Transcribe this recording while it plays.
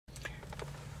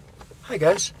Hi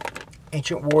guys,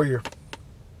 Ancient Warrior.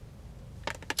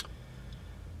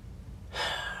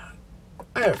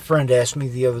 I had a friend ask me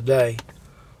the other day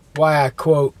why I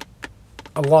quote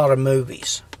a lot of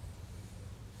movies.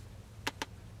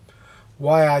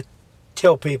 Why I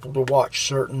tell people to watch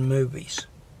certain movies.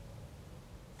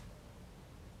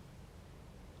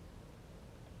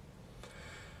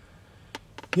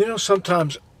 You know,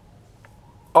 sometimes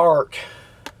art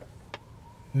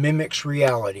mimics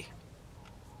reality.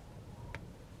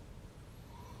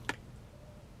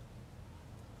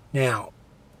 Now,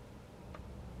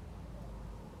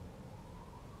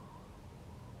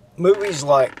 movies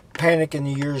like Panic in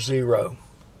the Year Zero,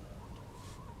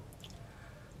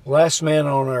 Last Man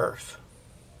on Earth,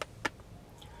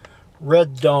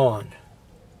 Red Dawn,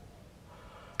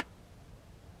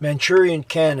 Manchurian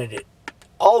Candidate,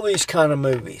 all these kind of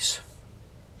movies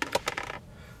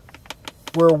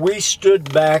where we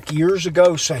stood back years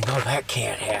ago saying, "Oh, that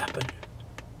can't happen."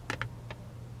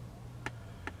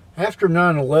 After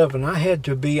 9/11, I had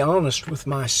to be honest with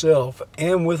myself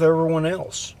and with everyone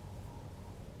else.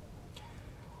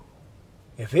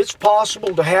 If it's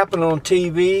possible to happen on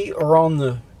TV or on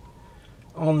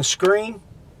the screen,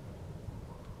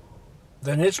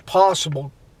 then it's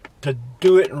possible to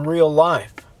do it in real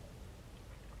life.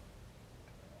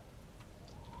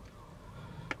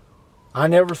 I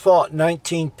never thought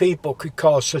 19 people could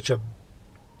cause such a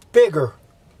bigger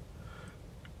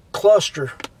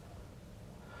cluster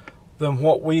than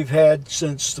what we've had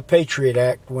since the Patriot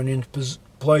Act went into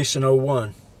place in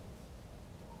 2001.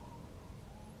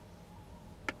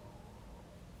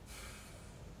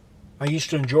 I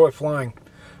used to enjoy flying.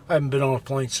 I haven't been on a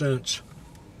plane since.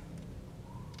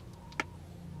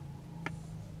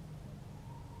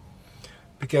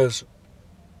 Because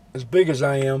as big as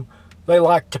I am, they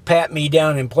like to pat me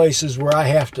down in places where I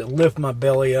have to lift my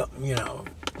belly up. You know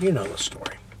the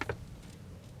story.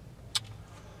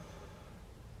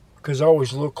 Because I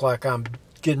always look like I'm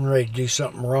getting ready to do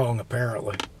something wrong,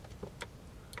 apparently.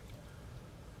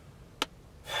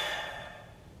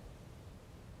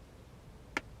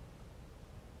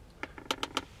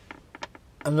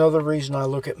 Another reason I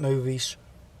look at movies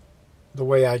the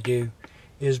way I do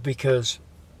is because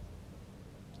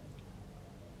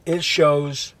it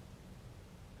shows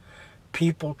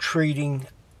people treating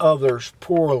others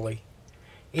poorly,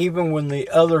 even when the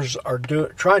others are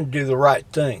trying to do the right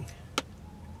thing.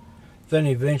 Then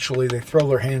eventually they throw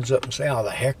their hands up and say, "Oh,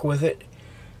 the heck with it,"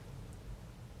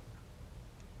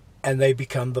 and they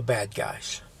become the bad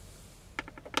guys.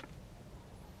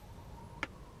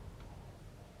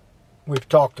 We've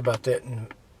talked about that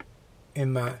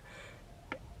in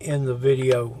the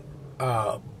video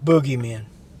Boogeymen.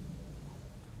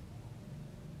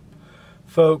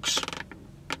 Folks,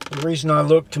 the reason I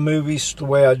look to movies the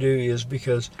way I do is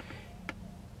because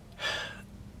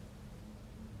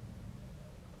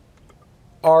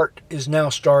art is now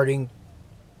starting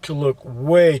to look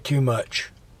way too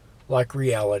much like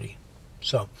reality.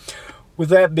 So, with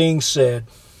that being said,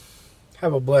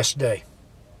 have a blessed day.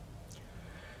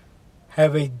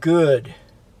 Have a good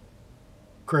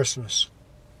Christmas.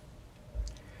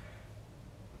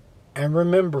 And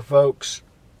remember, folks,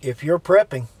 if you're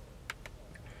prepping,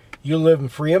 you live in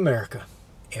free America.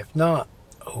 If not,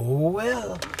 oh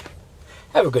well.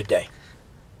 Have a good day.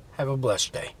 Have a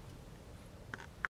blessed day.